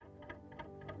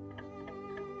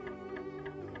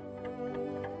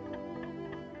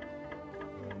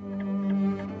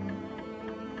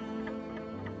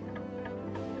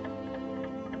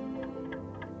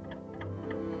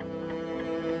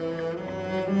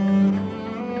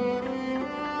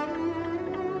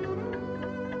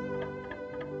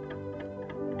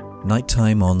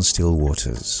Nighttime on Still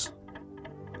Waters.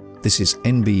 This is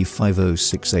NB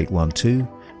 506812,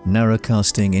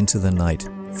 narrowcasting into the night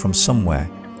from somewhere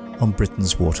on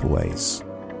Britain's waterways.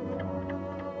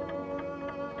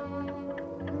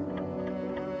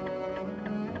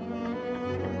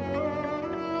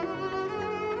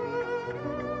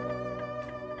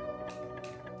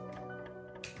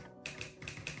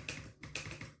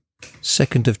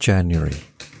 Second of January,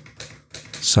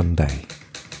 Sunday.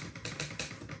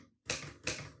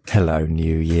 Hello,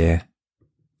 New Year.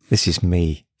 This is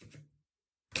me.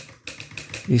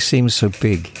 You seem so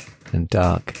big and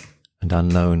dark and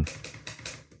unknown.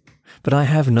 But I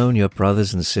have known your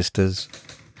brothers and sisters,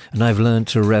 and I've learned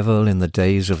to revel in the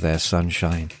days of their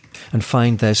sunshine and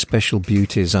find their special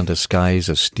beauties under skies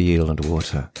of steel and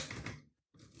water.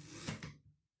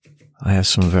 I have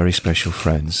some very special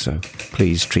friends, so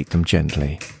please treat them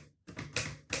gently.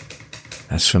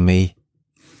 As for me,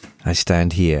 I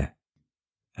stand here,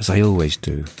 as I always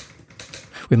do,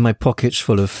 with my pockets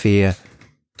full of fear,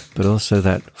 but also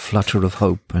that flutter of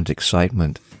hope and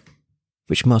excitement,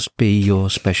 which must be your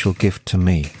special gift to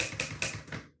me.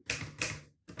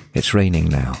 It's raining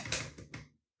now,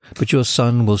 but your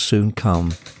sun will soon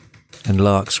come, and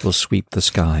larks will sweep the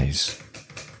skies.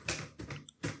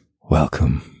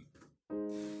 Welcome.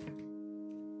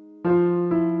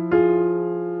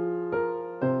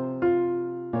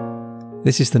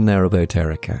 This is the Narrowboat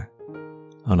Erica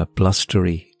on a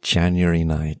blustery January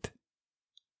night.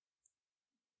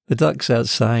 The ducks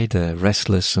outside are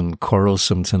restless and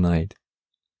quarrelsome tonight.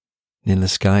 In the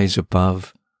skies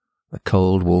above, the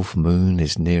cold wolf moon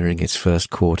is nearing its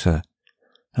first quarter,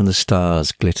 and the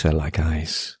stars glitter like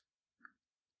ice.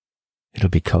 It'll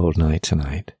be cold night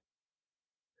tonight.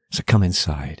 So come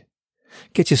inside.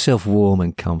 Get yourself warm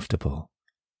and comfortable.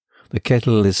 The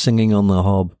kettle is singing on the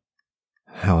hob.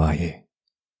 How are you?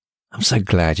 I'm so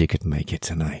glad you could make it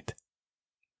tonight.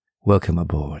 Welcome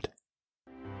aboard.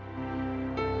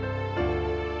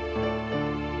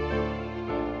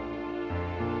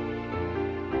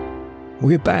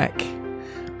 We're back,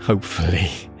 hopefully,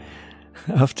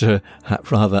 after that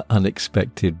rather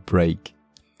unexpected break.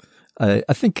 I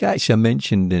think actually I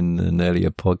mentioned in an earlier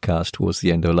podcast towards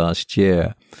the end of last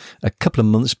year, a couple of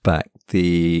months back,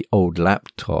 the old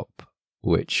laptop,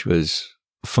 which was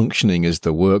functioning as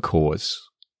the workhorse,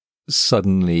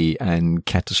 suddenly and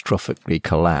catastrophically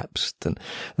collapsed, and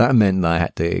that meant that I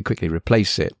had to quickly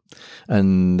replace it.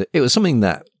 And it was something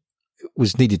that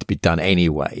was needed to be done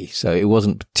anyway, so it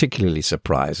wasn't particularly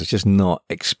surprised. I was just not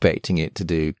expecting it to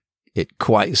do it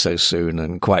quite so soon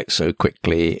and quite so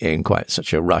quickly in quite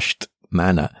such a rushed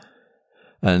manner.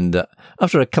 And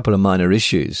after a couple of minor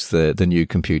issues, the new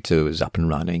computer was up and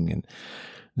running, and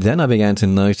then I began to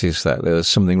notice that there was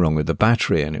something wrong with the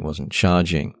battery and it wasn't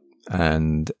charging.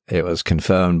 And it was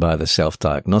confirmed by the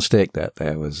self-diagnostic that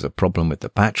there was a problem with the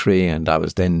battery, and I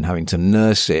was then having to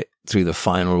nurse it through the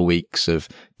final weeks of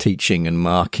teaching and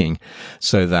marking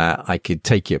so that I could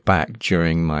take it back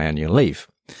during my annual leave.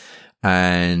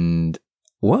 And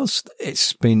whilst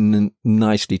it's been a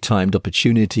nicely timed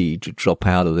opportunity to drop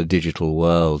out of the digital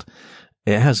world,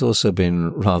 it has also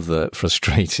been rather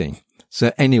frustrating.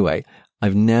 So anyway,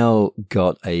 I've now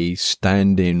got a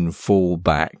stand-in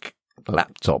fallback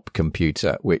laptop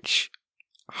computer, which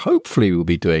hopefully will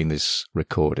be doing this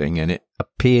recording, and it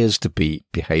appears to be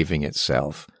behaving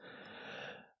itself.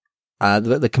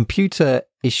 The computer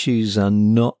issues are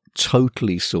not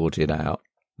totally sorted out,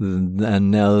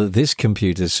 and now this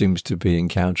computer seems to be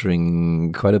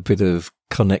encountering quite a bit of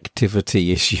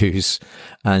connectivity issues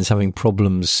and is having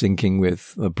problems syncing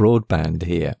with a broadband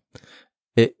here.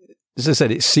 As I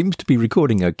said, it seems to be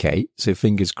recording okay, so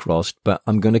fingers crossed, but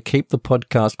I'm going to keep the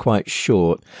podcast quite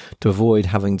short to avoid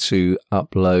having to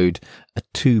upload a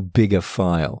too big a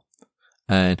file.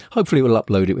 And hopefully we'll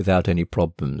upload it without any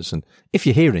problems. And if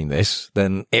you're hearing this,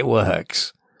 then it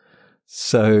works.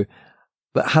 So,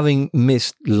 but having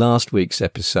missed last week's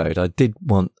episode, I did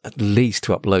want at least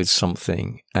to upload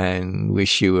something and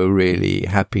wish you a really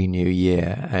happy new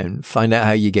year and find out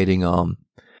how you're getting on.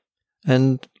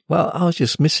 And well, I was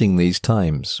just missing these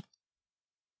times.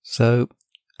 So,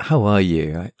 how are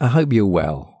you? I hope you're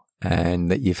well and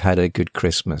that you've had a good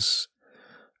Christmas.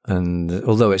 And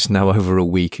although it's now over a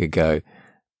week ago,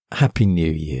 Happy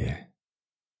New Year.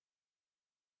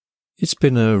 It's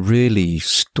been a really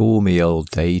stormy old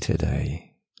day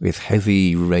today, with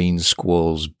heavy rain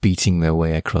squalls beating their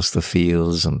way across the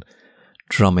fields and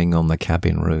drumming on the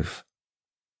cabin roof.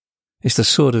 It's the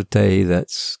sort of day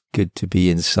that's good to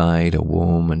be inside a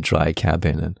warm and dry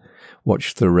cabin and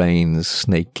watch the rain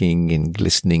snaking in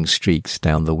glistening streaks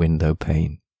down the window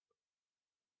pane.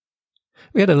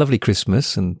 We had a lovely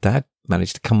Christmas, and Dad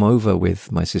managed to come over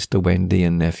with my sister Wendy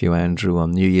and nephew Andrew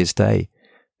on New Year's Day,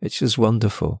 which was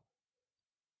wonderful.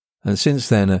 And since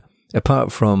then,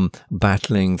 apart from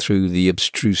battling through the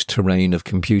abstruse terrain of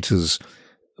computers,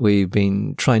 we've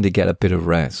been trying to get a bit of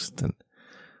rest. And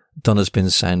Donna's been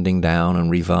sanding down and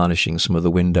revarnishing some of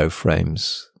the window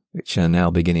frames, which are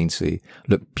now beginning to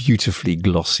look beautifully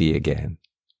glossy again.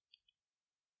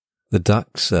 The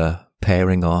ducks are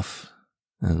pairing off,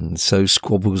 and so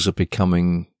squabbles are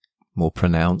becoming more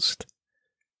pronounced.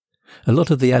 A lot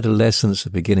of the adolescents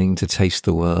are beginning to taste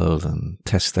the world and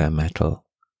test their mettle.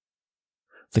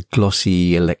 The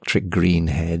glossy electric green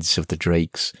heads of the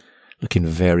drakes looking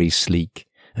very sleek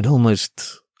and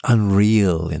almost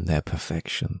unreal in their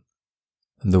perfection.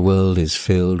 And the world is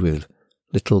filled with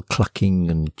little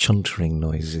clucking and chuntering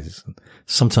noises, and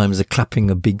sometimes the clapping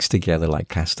of beaks together like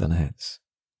castanets.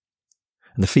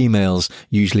 And the females,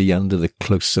 usually under the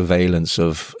close surveillance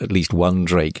of at least one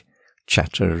drake,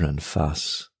 chatter and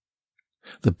fuss.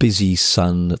 The busy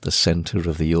sun at the centre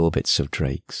of the orbits of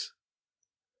drakes.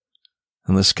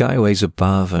 And the skyways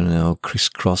above are now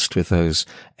crisscrossed with those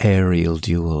aerial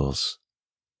duels.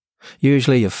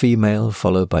 Usually a female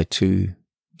followed by 2,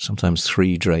 sometimes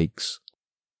 3 drakes.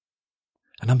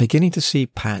 And I'm beginning to see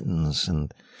patterns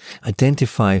and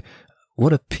identify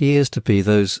what appears to be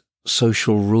those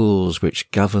social rules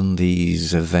which govern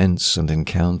these events and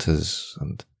encounters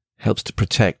and helps to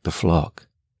protect the flock.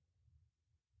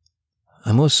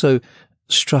 I'm also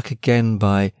struck again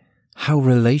by how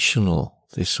relational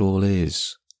this all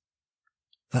is.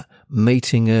 That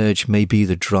mating urge may be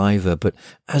the driver, but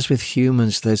as with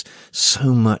humans, there's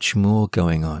so much more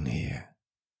going on here.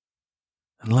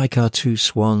 And like our 2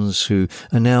 swans who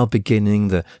are now beginning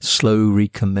the slow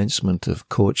recommencement of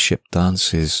courtship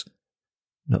dances,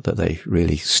 not that they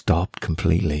really stopped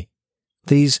completely,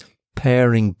 these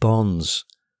pairing bonds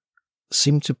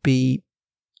seem to be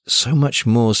so much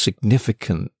more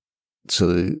significant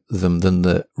to them than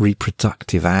the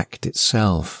reproductive act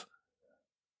itself.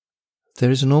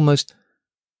 There is almost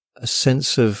a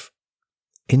sense of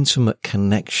intimate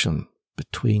connection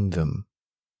between them,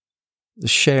 the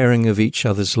sharing of each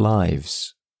other's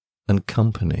lives and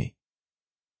company.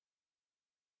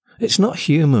 It's not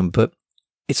human, but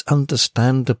it's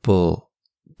understandable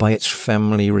by its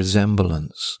family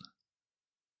resemblance.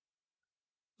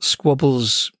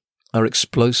 Squabbles are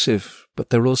explosive, but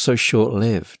they're also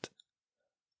short-lived.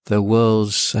 Their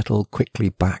worlds settle quickly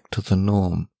back to the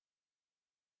norm.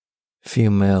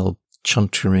 Female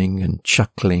chuntering and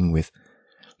chuckling with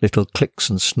little clicks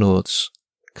and snorts,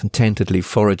 contentedly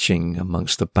foraging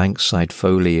amongst the bankside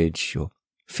foliage or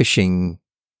fishing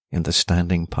in the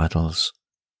standing puddles.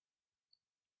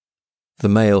 The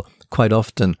male, quite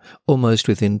often, almost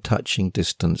within touching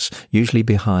distance, usually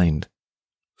behind,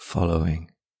 following.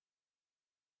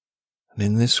 And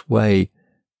in this way,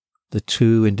 the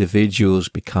 2 individuals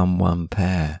become one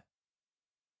pair.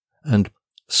 And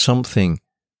something,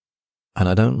 and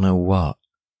I don't know what,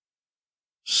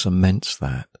 cements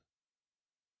that.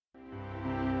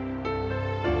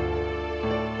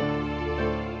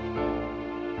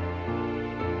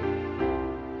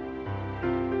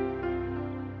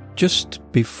 Just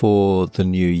before the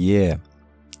new year,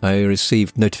 I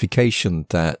received notification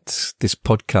that this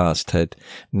podcast had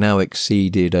now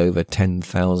exceeded over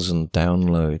 10,000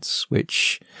 downloads,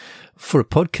 which for a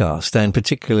podcast, and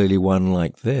particularly one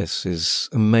like this, is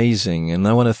amazing. And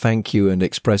I want to thank you and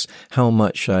express how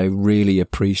much I really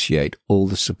appreciate all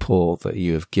the support that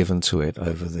you have given to it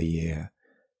over the year.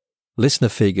 Listener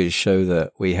figures show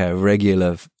that we have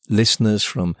regular listeners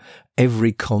from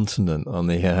every continent on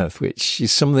the earth, which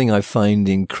is something I find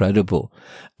incredible.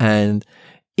 And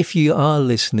if you are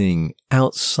listening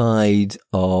outside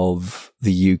of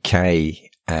the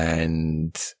UK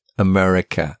and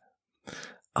America,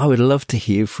 I would love to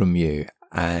hear from you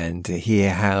and to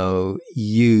hear how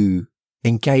you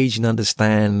engage and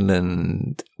understand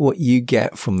and what you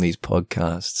get from these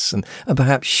podcasts, and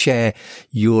perhaps share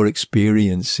your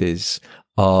experiences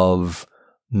of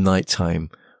nighttime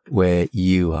where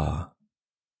you are.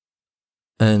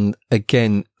 And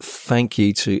again, thank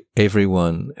you to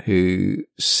everyone who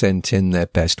sent in their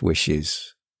best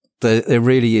wishes. There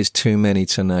really is too many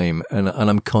to name, and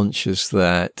I'm conscious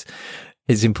that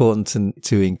it's important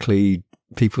to include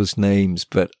people's names,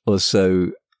 but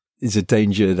also there's a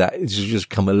danger that it's just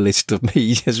become a list of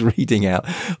me just reading out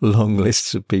long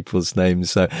lists of people's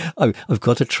names. So I've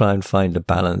got to try and find a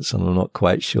balance, and I'm not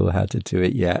quite sure how to do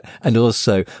it yet. And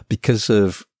also because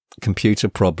of computer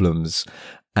problems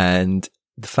and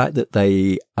the fact that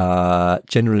they are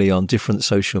generally on different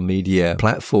social media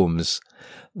platforms,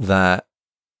 that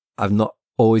I've not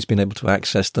always been able to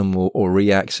access them or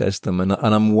re-access them. And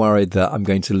I'm worried that I'm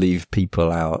going to leave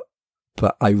people out.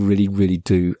 But I really, really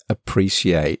do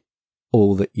appreciate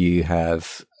all that you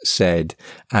have said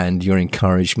and your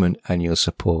encouragement and your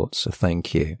support. So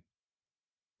thank you.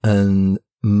 And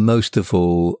most of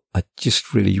all, I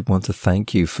just really want to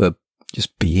thank you for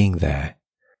just being there.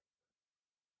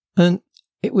 And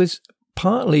it was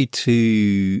partly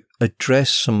to address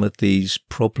some of these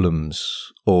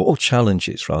problems or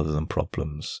challenges rather than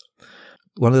problems.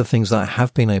 One of the things that I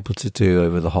have been able to do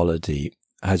over the holiday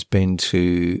has been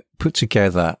to put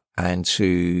together and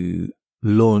to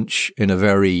launch in a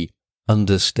very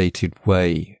understated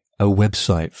way a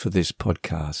website for this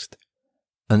podcast.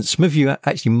 And some of you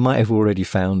actually might have already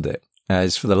found it,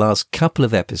 as for the last couple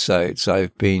of episodes,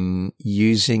 I've been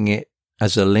using it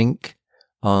as a link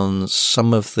on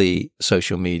some of the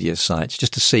social media sites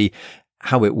just to see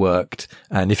how it worked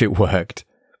and if it worked.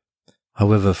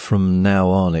 However, from now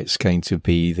on, it's going to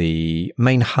be the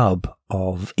main hub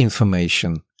of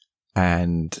information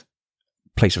and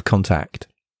place of contact.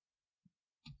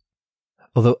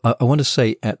 Although I want to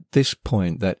say at this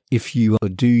point that if you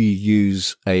do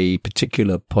use a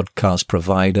particular podcast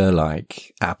provider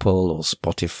like Apple or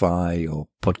Spotify or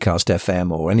Podcast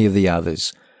FM or any of the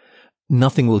others,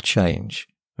 nothing will change.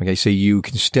 Okay, so you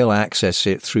can still access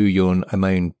it through your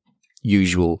own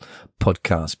usual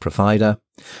podcast provider.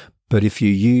 But if you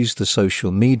use the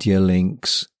social media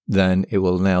links, then it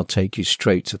will now take you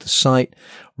straight to the site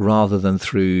rather than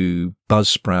through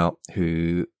Buzzsprout,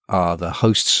 who are the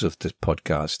hosts of this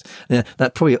podcast. Now,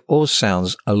 that probably all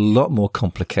sounds a lot more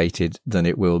complicated than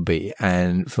it will be.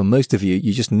 And for most of you,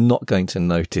 you're just not going to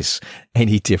notice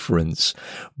any difference.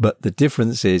 But the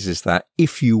difference is that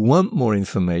if you want more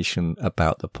information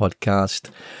about the podcast,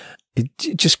 it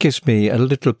just gives me a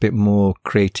little bit more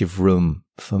creative room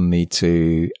for me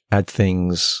to add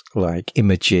things like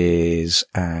images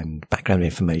and background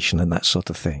information and that sort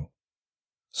of thing.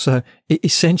 So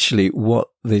essentially what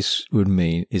this would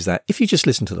mean is that if you just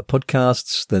listen to the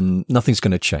podcasts, then nothing's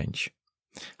going to change.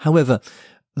 However,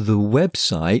 the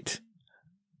website,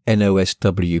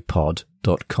 noswpod.com,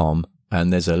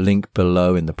 and there's a link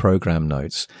below in the program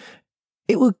notes,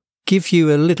 it will give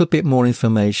you a little bit more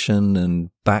information and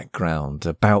background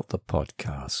about the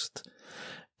podcast.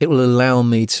 It will allow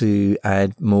me to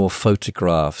add more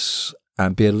photographs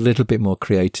and be a little bit more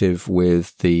creative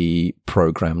with the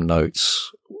program notes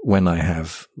when I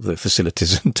have the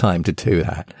facilities and time to do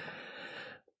that.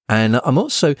 And I'm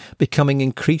also becoming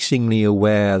increasingly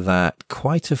aware that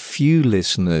quite a few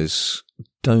listeners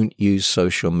don't use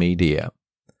social media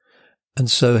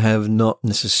and so have not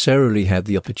necessarily had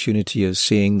the opportunity of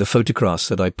seeing the photographs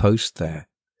that I post there.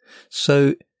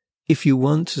 So if you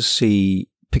want to see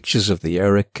pictures of the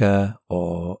Erica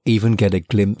or even get a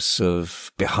glimpse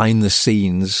of behind the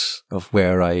scenes of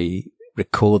where I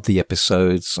record the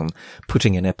episodes and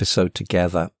putting an episode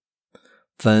together,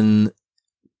 then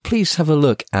please have a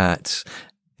look at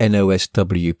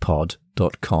noswpod.com.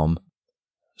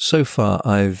 So far,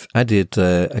 I've added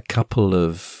a couple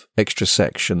of extra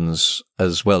sections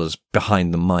as well as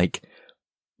behind the mic,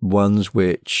 ones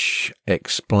which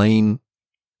explain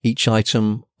each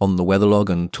item on the weather log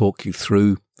and talk you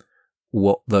through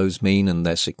what those mean and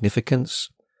their significance.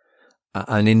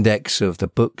 An index of the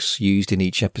books used in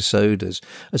each episode, as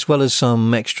well as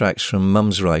some extracts from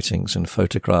Mum's writings and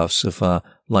photographs of our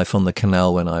life on the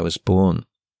canal when I was born.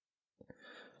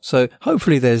 So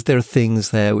hopefully there are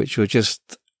things there which will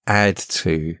just add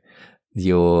to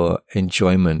your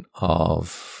enjoyment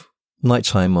of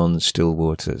nighttime on still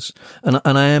waters. And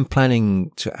I am planning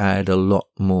to add a lot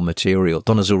more material.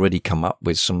 Donna's already come up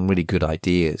with some really good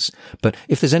ideas. But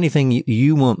if there's anything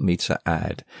you want me to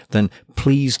add, then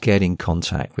please get in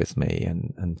contact with me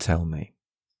and tell me.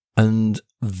 And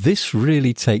this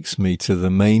really takes me to the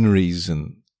main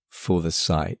reason for the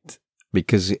site,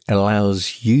 because it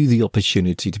allows you the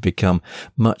opportunity to become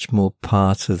much more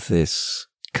part of this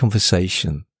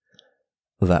conversation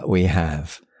that we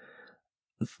have.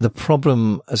 The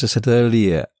problem, as I said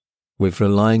earlier, with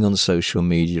relying on social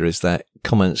media is that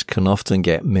comments can often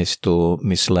get missed or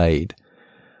mislaid.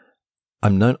 I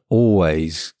don't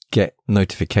always get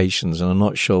notifications, and I'm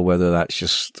not sure whether that's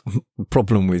just a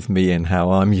problem with me and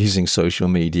how I'm using social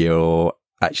media, or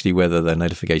actually whether the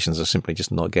notifications are simply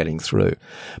just not getting through.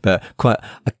 But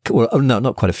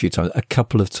not quite a few times, a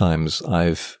couple of times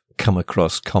I've come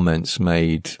across comments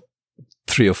made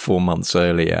 3 or 4 months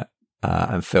earlier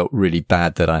and felt really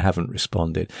bad that I haven't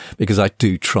responded, because I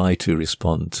do try to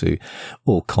respond to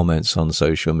all comments on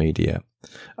social media.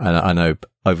 And I know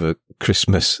over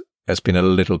Christmas it's been a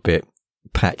little bit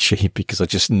patchy because I've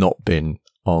just not been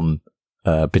on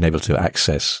been able to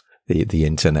access the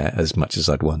internet as much as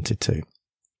I'd wanted to.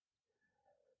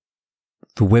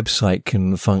 The website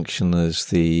can function as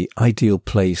the ideal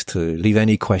place to leave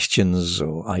any questions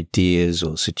or ideas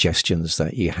or suggestions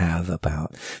that you have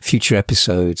about future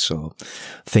episodes or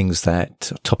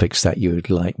topics that you would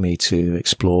like me to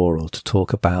explore or to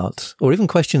talk about, or even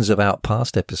questions about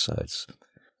past episodes.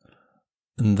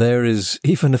 And there is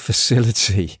even a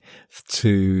facility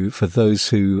for those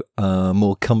who are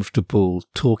more comfortable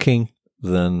talking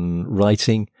than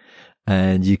writing.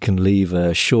 And you can leave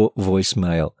a short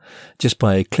voicemail just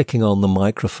by clicking on the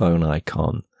microphone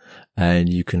icon, and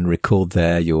you can record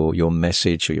there your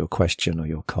message or your question or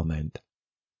your comment.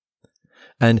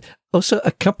 And also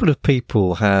a couple of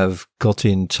people have got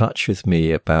in touch with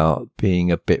me about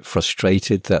being a bit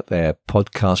frustrated that their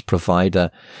podcast provider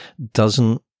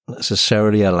doesn't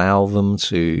necessarily allow them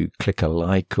to click a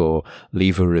like or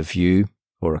leave a review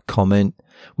or a comment.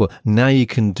 Well, now you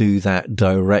can do that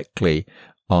directly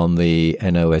on the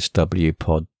NOSW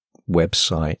Pod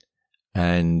website.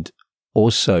 And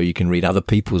also you can read other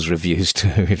people's reviews too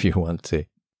if you want to.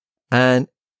 And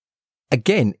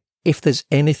again, if there's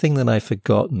anything that I've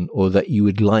forgotten or that you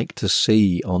would like to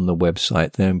see on the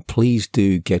website, then please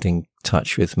do get in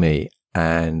touch with me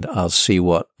and I'll see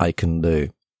what I can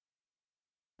do.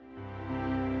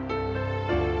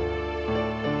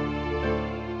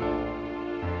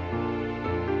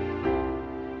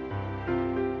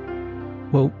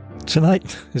 Well,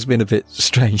 tonight has been a bit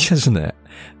strange, hasn't it?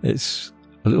 It's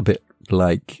a little bit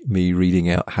like me reading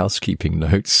out housekeeping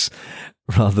notes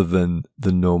rather than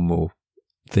the normal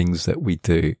things that we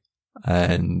do.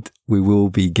 And we will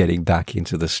be getting back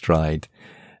into the stride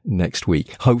next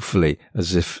week, hopefully,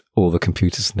 as if all the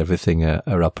computers and everything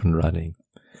are up and running.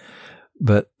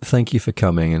 But thank you for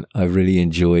coming, and I really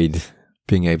enjoyed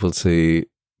being able to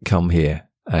come here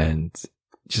and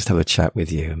just have a chat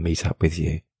with you and meet up with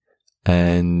you,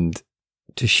 and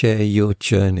to share your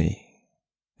journey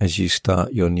as you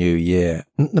start your new year,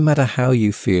 no matter how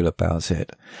you feel about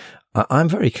it. I'm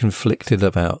very conflicted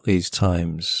about these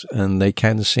times, and they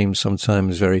can seem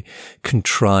sometimes very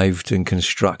contrived and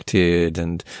constructed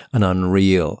and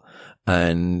unreal.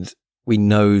 And we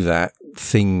know that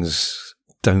things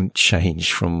don't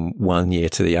change from one year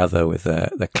to the other with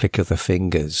the click of the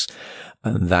fingers,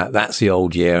 and that's the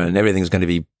old year and everything's going to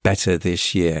be better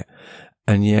this year.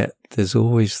 And yet there's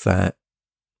always that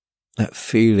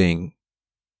feeling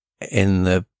in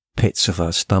the pits of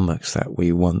our stomachs that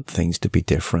we want things to be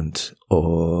different,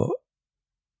 or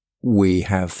we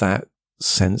have that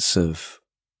sense of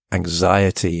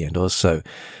anxiety and also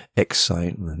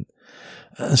excitement.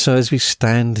 So as we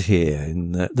stand here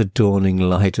in the dawning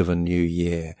light of a new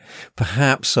year,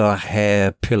 perhaps our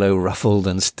hair pillow ruffled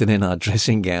and still in our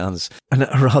dressing gowns and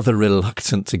rather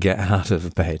reluctant to get out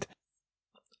of bed,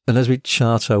 and as we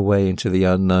chart our way into the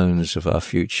unknowns of our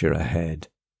future ahead,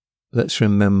 let's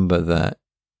remember that,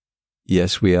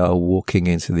 yes, we are walking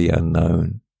into the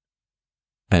unknown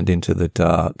and into the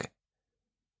dark.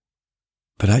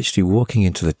 But actually walking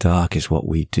into the dark is what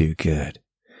we do good.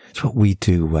 It's what we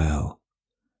do well.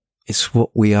 It's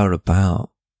what we are about.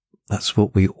 That's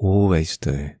what we always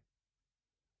do.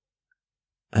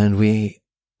 And we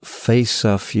face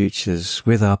our futures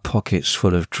with our pockets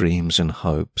full of dreams and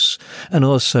hopes, and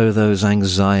also those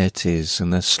anxieties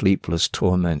and the sleepless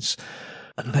torments.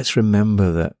 And let's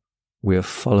remember that we're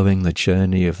following the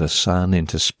journey of the sun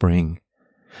into spring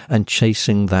and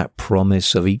chasing that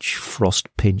promise of each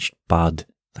frost-pinched bud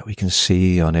that we can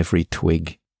see on every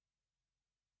twig.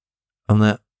 And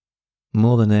that,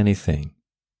 more than anything,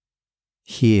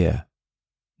 here,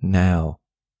 now,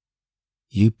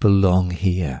 you belong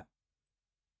here.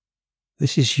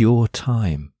 This is your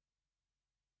time.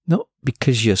 Not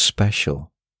because you're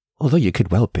special, although you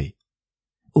could well be,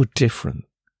 or different,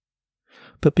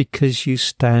 but because you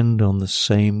stand on the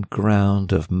same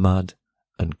ground of mud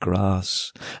and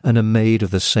grass and are made of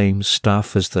the same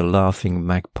stuff as the laughing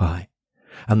magpie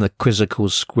and the quizzical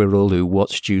squirrel who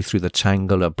watched you through the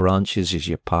tangle of branches as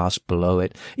you passed below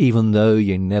it, even though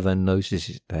you never noticed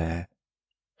it there,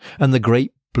 and the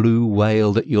great blue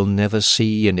whale that you'll never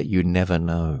see and that you never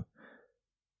know.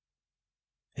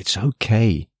 It's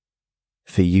okay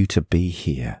for you to be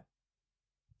here,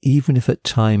 even if at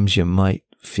times you might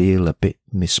feel a bit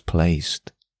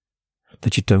misplaced,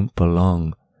 that you don't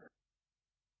belong.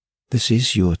 This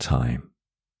is your time.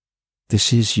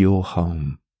 This is your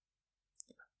home,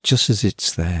 just as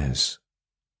it's theirs.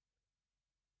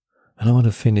 And I want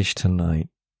to finish tonight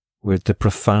with the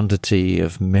profundity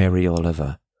of Mary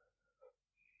Oliver.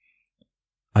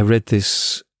 I read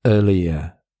this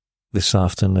earlier this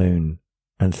afternoon,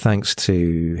 And thanks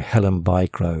to Helen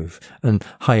Bygrove. And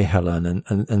hi, Helen,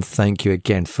 and thank you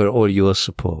again for all your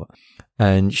support.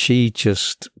 And she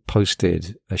just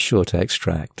posted a short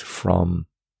extract from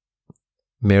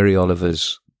Mary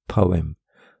Oliver's poem,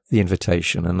 The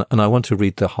Invitation. And I want to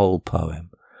read the whole poem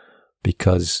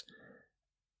because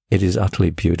it is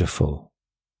utterly beautiful.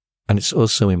 And it's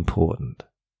also important.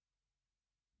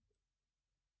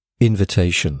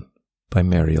 Invitation by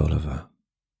Mary Oliver.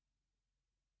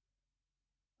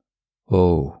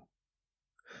 Oh,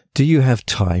 do you have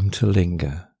time to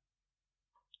linger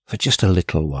for just a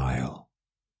little while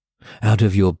out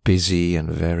of your busy and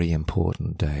very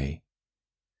important day?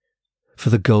 For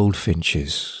the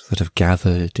goldfinches that have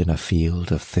gathered in a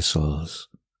field of thistles,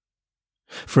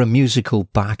 for a musical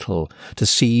battle to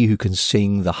see who can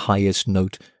sing the highest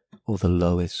note or the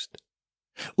lowest,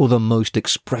 or the most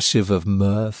expressive of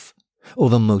mirth, or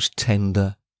the most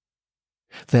tender.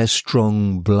 Their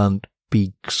strong, blunt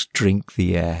beaks drink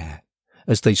the air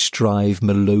as they strive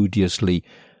melodiously,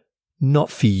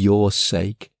 not for your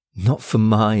sake, not for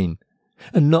mine,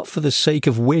 and not for the sake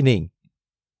of winning,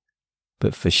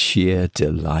 but for sheer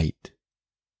delight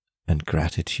and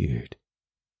gratitude.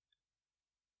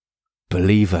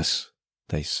 Believe us,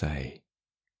 they say.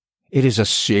 It is a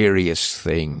serious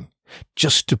thing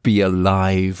just to be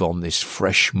alive on this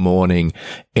fresh morning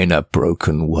in a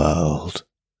broken world.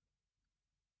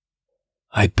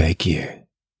 I beg you,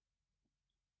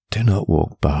 do not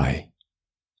walk by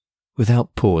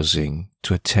without pausing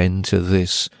to attend to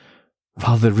this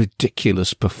rather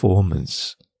ridiculous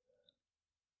performance.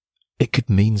 It could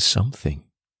mean something.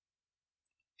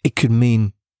 It could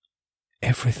mean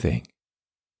everything.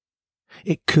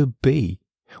 It could be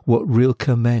what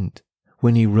Rilke meant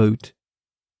when he wrote,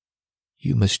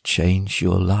 "You must change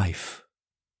your life."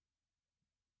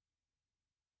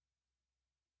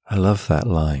 I love that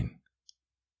line.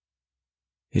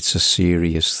 It's a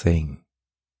serious thing,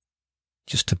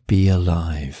 just to be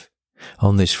alive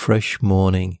on this fresh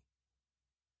morning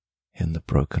in the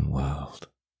broken world.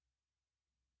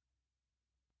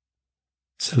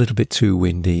 It's a little bit too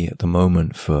windy at the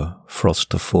moment for frost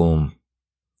to form.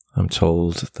 I'm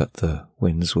told that the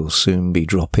winds will soon be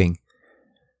dropping,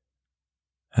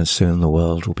 and soon the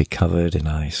world will be covered in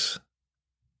ice.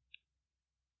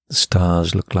 The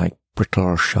stars look like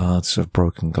brittle shards of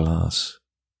broken glass,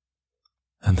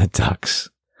 and the ducks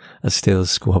are still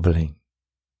squabbling.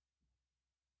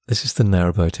 This is the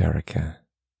narrowboat Erica,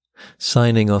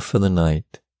 signing off for the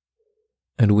night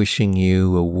and wishing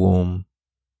you a warm,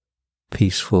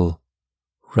 peaceful,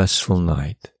 restful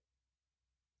night.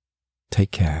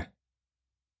 Take care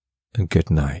and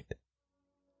good night.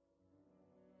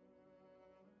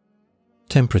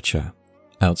 Temperature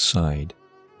outside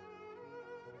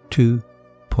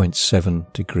 2.7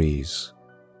 degrees.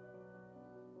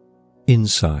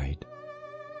 Inside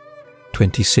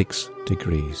 26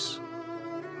 degrees.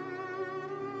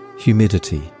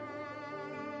 Humidity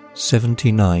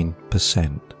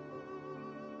 79%.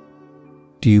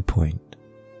 Dew point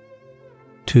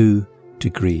 2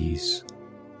 degrees.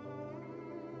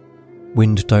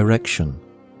 Wind direction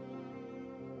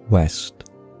west.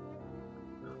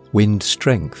 Wind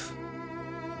strength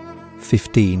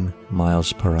 15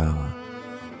 miles per hour.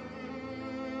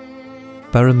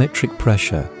 Barometric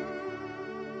pressure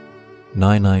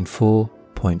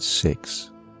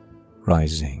 994.6,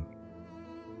 rising.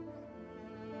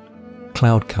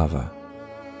 Cloud cover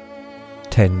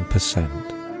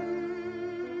 10%.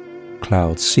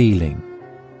 Cloud ceiling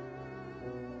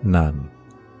none.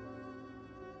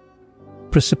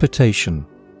 Precipitation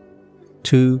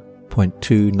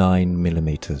 2.29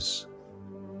 millimeters.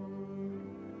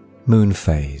 Moon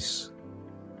phase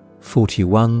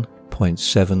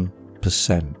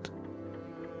 41.7%.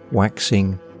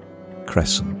 Waxing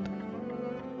crescent.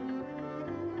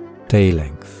 Day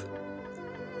length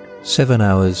 7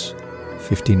 hours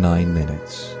 59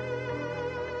 minutes.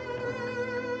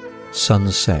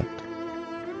 Sunset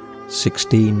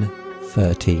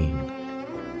 16:13.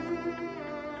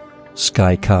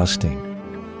 Sky casting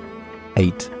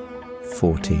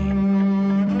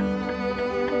 8:14.